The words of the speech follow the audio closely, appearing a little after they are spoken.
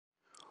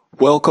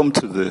Welcome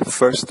to the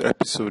first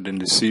episode in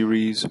the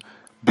series,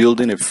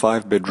 Building a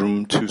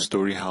 5-bedroom,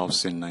 2-story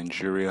house in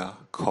Nigeria,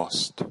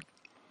 Cost.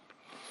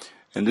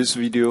 In this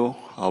video,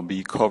 I'll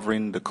be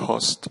covering the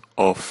cost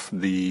of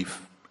the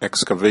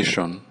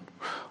excavation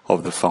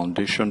of the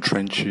foundation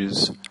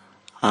trenches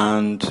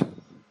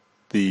and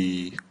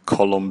the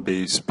column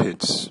base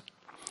pits.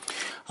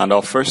 And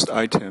our first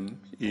item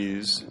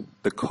is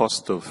the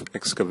cost of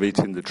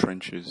excavating the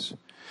trenches.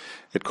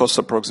 It costs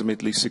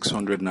approximately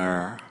 600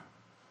 naira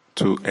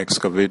to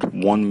excavate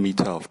 1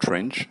 meter of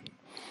trench,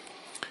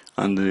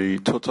 and the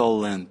total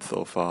length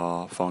of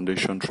our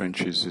foundation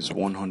trenches is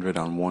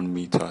 101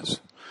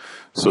 meters.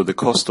 So the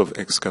cost of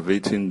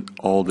excavating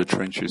all the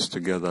trenches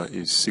together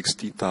is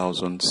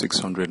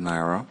 60,600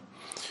 naira,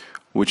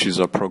 which is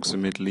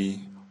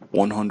approximately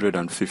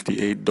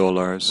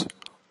 $158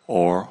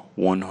 or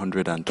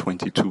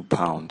 122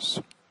 pounds.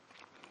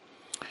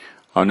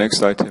 Our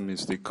next item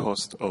is the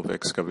cost of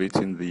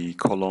excavating the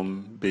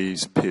column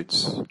base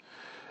pits.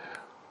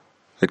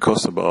 It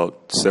costs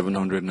about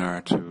 700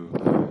 naira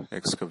to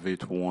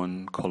excavate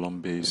 1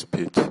 column base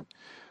pit.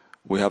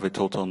 We have a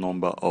total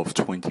number of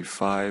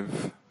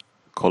 25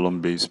 column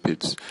base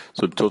pits.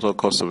 So the total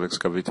cost of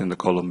excavating the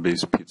column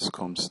base pits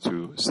comes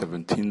to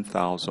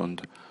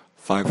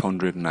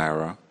 17,500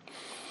 naira.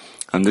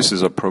 And this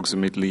is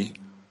approximately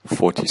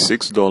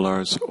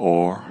 $46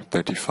 or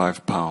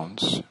 35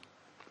 pounds.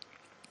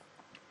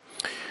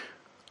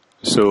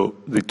 So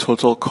the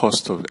total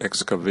cost of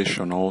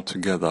excavation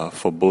altogether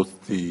for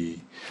both the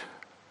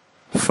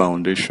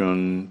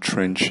foundation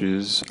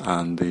trenches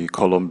and the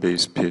column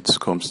base pits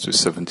comes to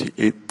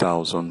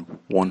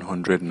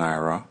 78,100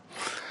 naira,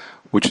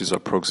 which is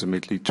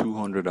approximately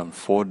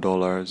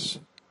 $204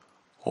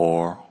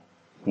 or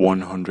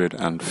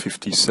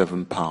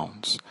 157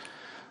 pounds.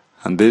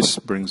 And this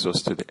brings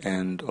us to the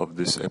end of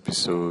this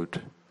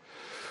episode.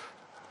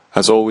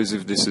 As always,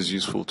 if this is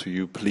useful to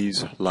you,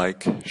 please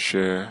like,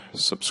 share,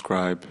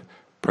 subscribe,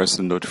 press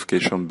the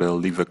notification bell,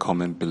 leave a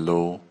comment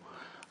below,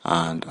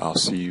 and I'll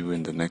see you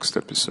in the next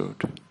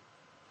episode.